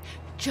survived.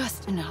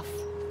 Just enough.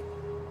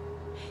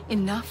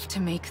 Enough to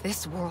make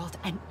this world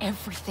and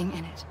everything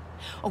in it.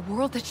 A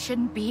world that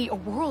shouldn't be, a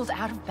world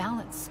out of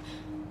balance.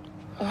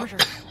 Order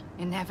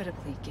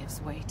inevitably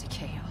gives way to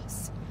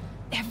chaos.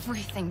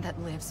 Everything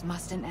that lives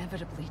must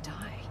inevitably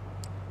die.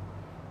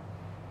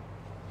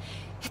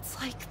 It's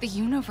like the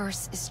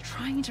universe is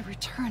trying to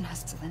return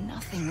us to the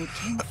nothing we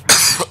came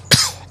from.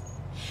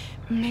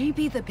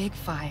 Maybe the Big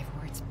Five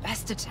were its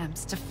best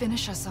attempts to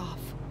finish us off.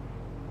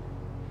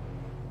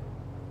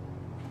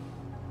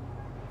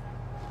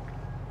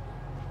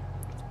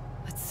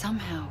 But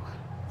somehow,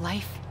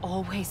 life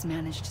always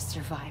managed to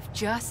survive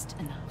just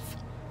enough.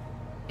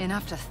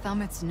 Enough to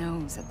thumb its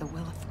nose at the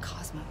will of the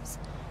cosmos.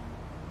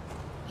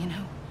 You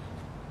know,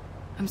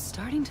 I'm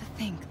starting to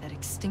think that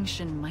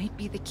extinction might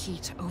be the key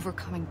to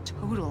overcoming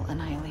total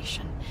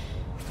annihilation.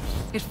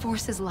 It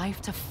forces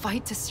life to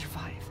fight to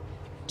survive,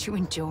 to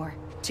endure,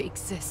 to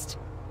exist.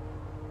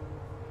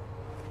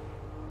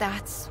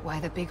 That's why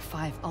the Big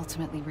Five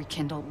ultimately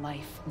rekindled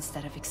life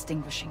instead of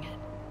extinguishing it.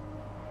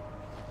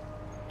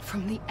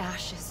 From the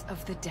ashes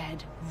of the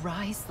dead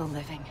rise the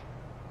living.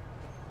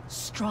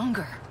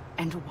 Stronger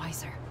and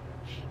wiser.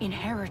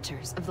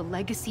 Inheritors of the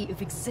legacy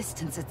of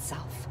existence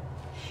itself.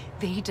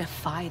 They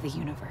defy the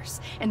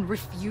universe and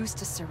refuse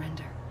to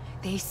surrender.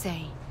 They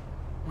say,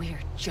 we're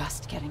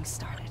just getting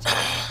started.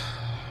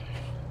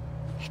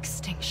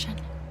 Extinction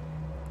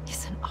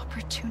is an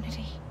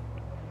opportunity.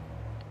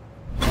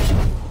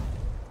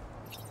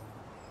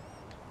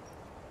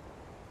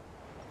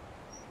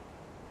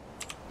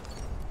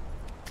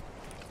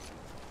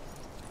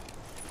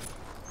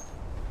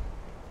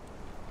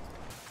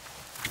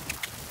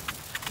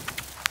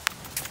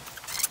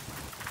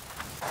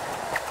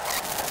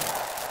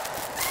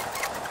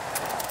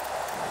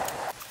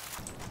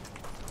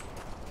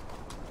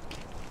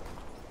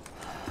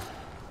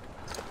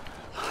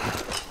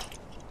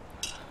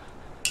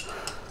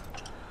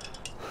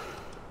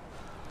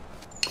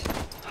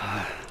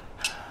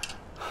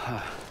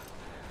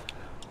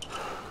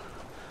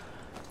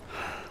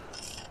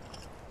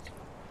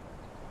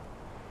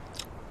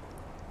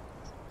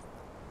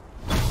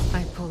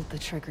 The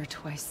trigger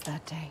twice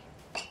that day.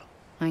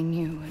 I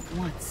knew at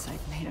once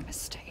I'd made a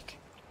mistake.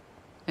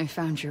 I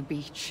found your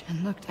beach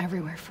and looked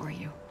everywhere for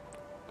you.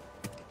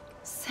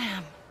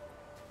 Sam.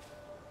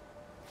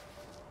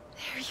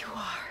 There you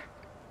are.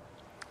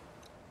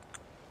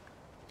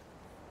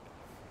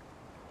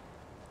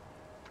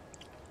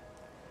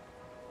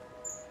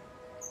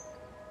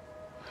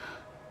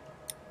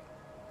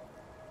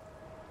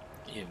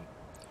 Ya,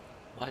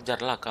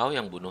 wajarlah kau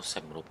yang bunuh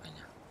Sam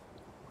rupanya.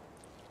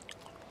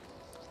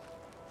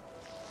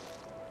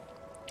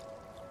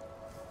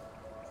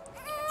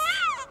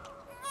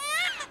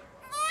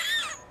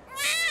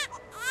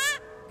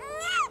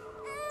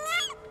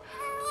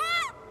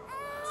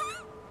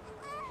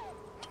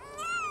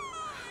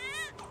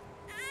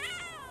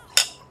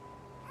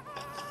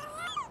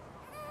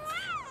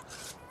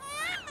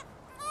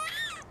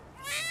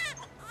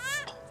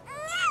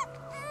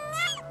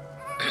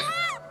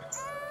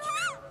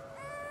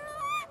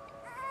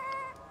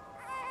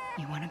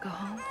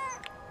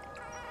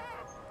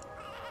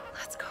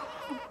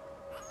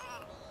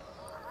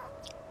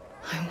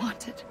 I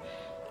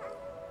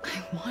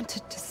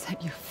wanted to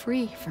set you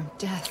free from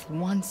death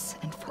once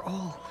and for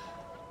all.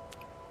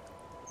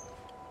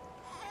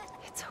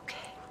 It's okay.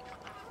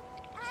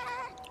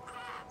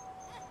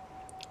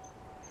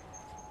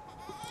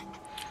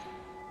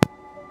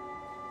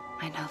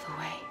 I know the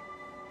way.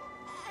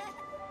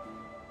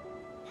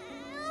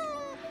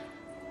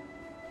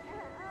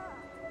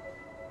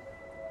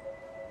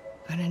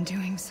 But in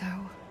doing so,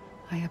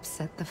 I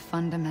upset the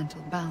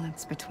fundamental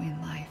balance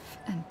between life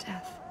and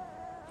death.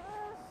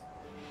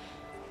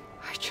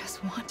 I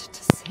just wanted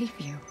to save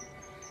you.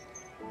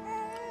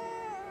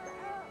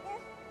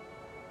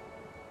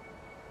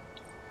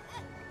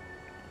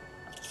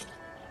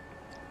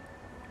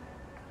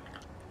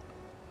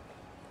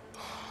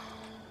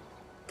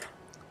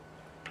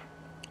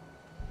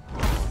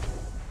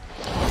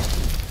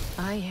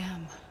 I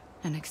am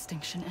an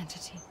extinction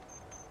entity.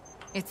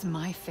 It's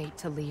my fate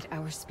to lead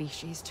our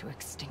species to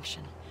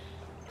extinction.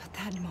 But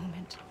that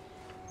moment,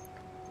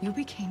 you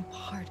became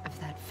part of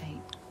that fate.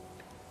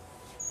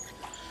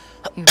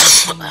 You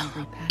became a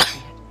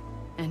repatriate,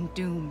 and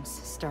dooms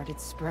started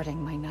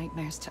spreading my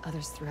nightmares to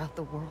others throughout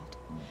the world.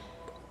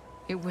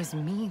 It was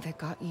me that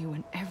got you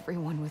and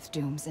everyone with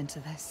dooms into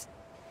this.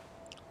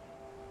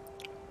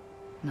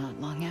 Not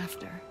long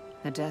after,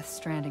 the Death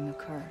Stranding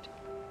occurred.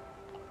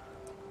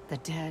 The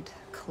dead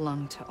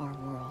clung to our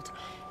world,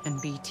 and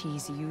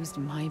BTs used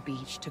my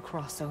beach to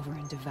cross over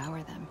and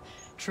devour them,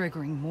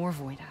 triggering more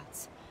void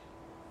outs.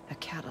 A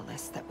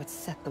catalyst that would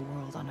set the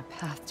world on a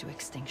path to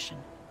extinction.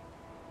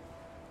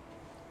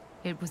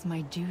 It was my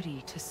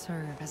duty to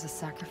serve as a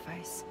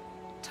sacrifice,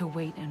 to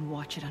wait and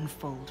watch it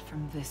unfold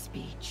from this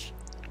beach.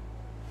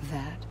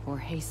 That, or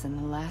hasten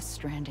the last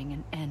stranding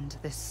and end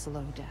this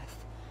slow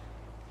death.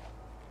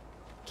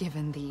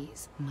 Given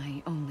these,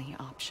 my only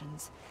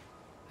options,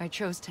 I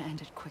chose to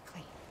end it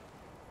quickly.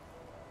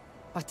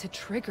 But to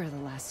trigger the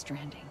last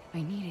stranding,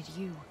 I needed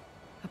you,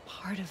 a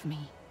part of me.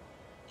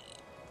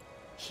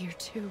 Here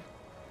too.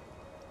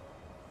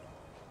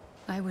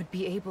 I would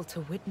be able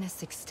to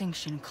witness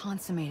extinction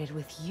consummated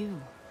with you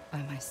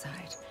by my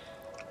side.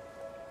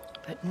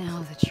 But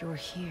now that you're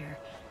here,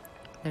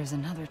 there's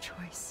another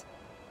choice.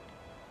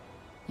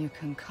 You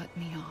can cut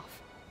me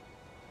off.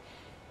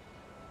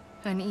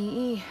 An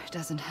EE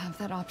doesn't have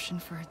that option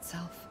for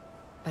itself.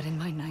 But in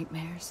my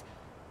nightmares,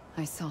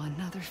 I saw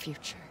another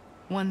future.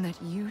 One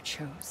that you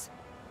chose.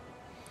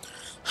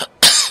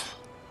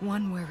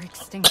 One where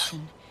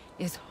extinction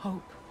is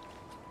hope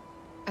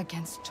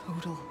against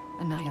total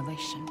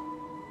annihilation.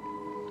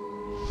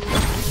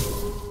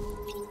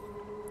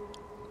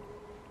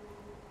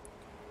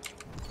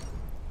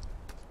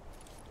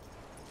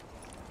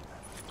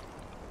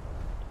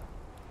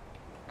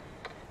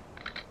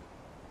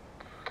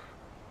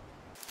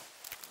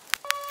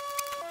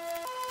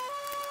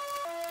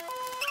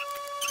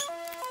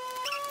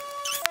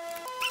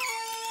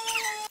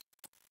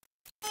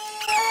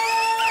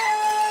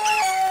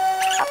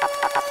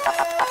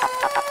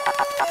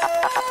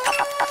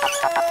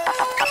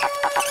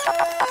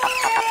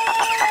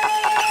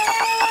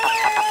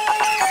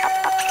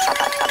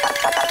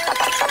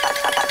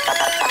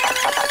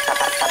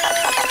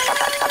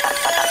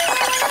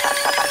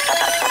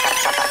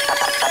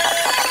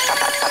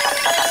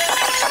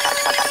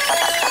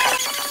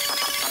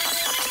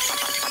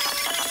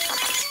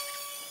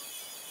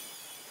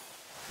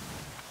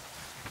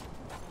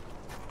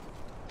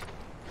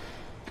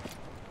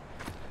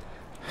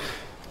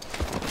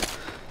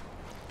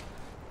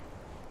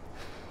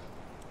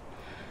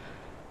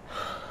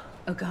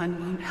 A gun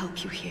won't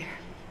help you here.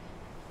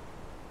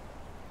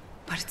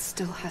 But it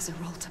still has a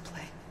role to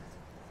play.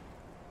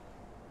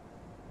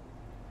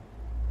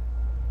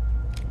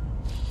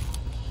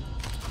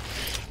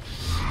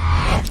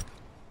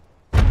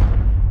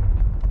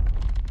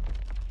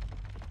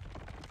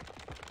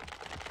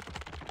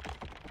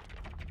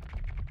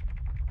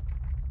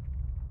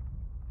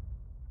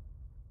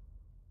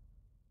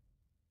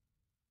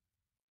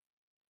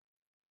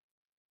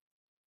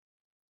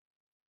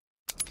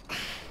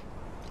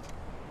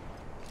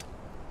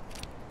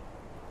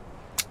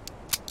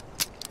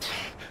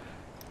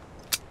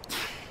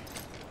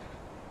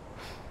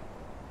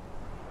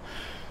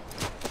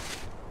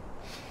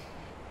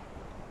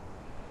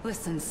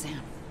 Listen,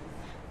 Sam.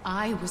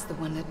 I was the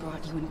one that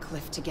brought you and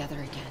Cliff together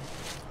again.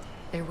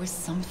 There was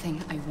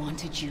something I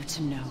wanted you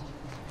to know.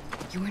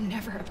 You were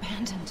never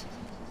abandoned.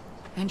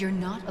 And you're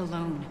not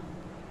alone.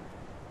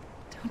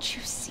 Don't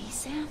you see,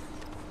 Sam?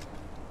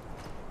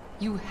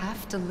 You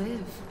have to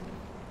live.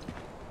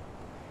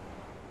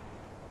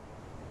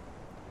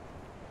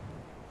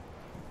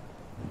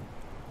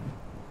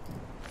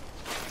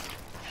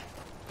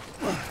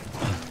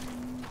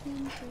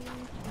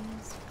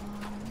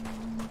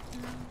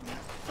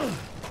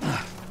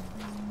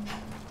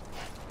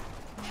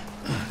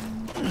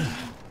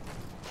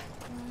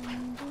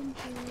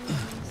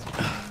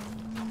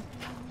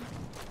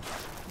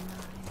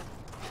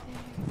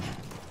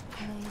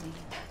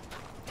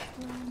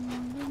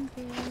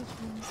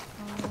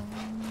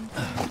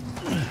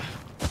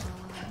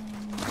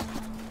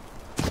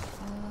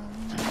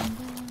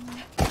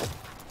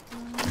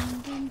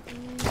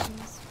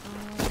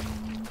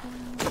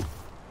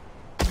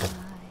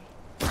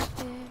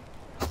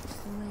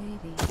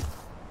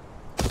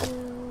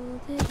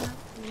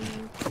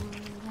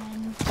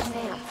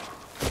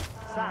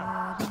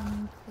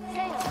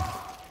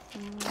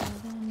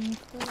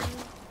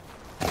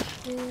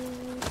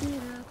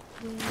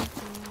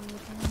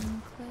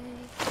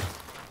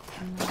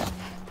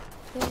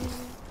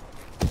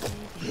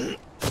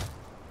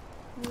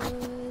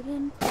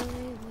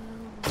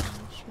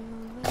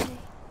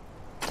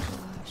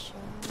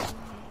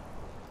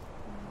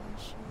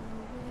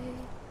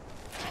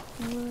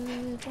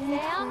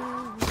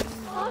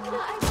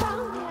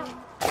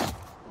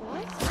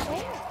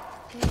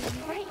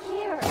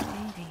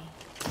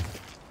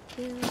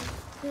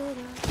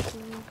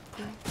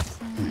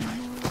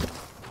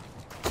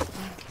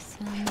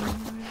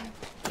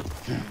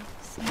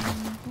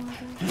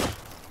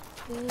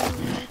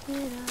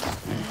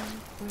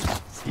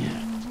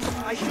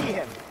 I see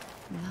him.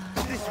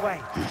 This way.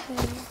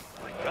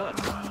 My God.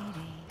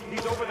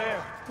 He's over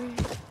there.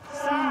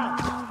 Sam!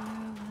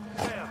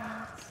 Sam!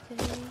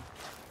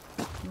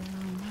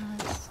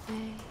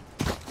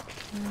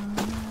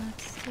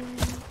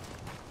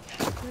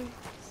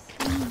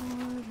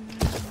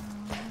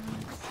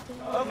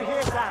 Over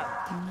here, Sam.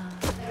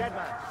 Dead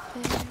man.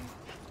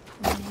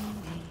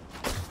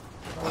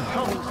 We're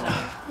coming,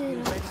 Sam. You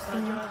ready,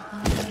 Sandra?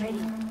 Ready.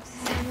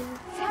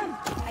 Sam,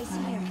 I see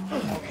him.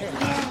 Okay.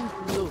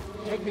 Lou,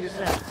 take me to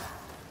Sam.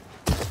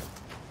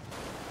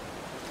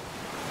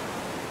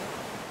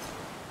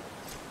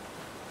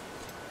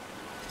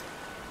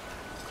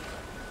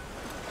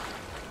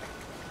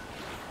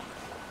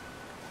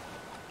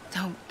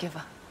 Don't give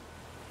up.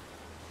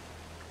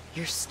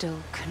 You're still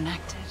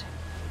connected.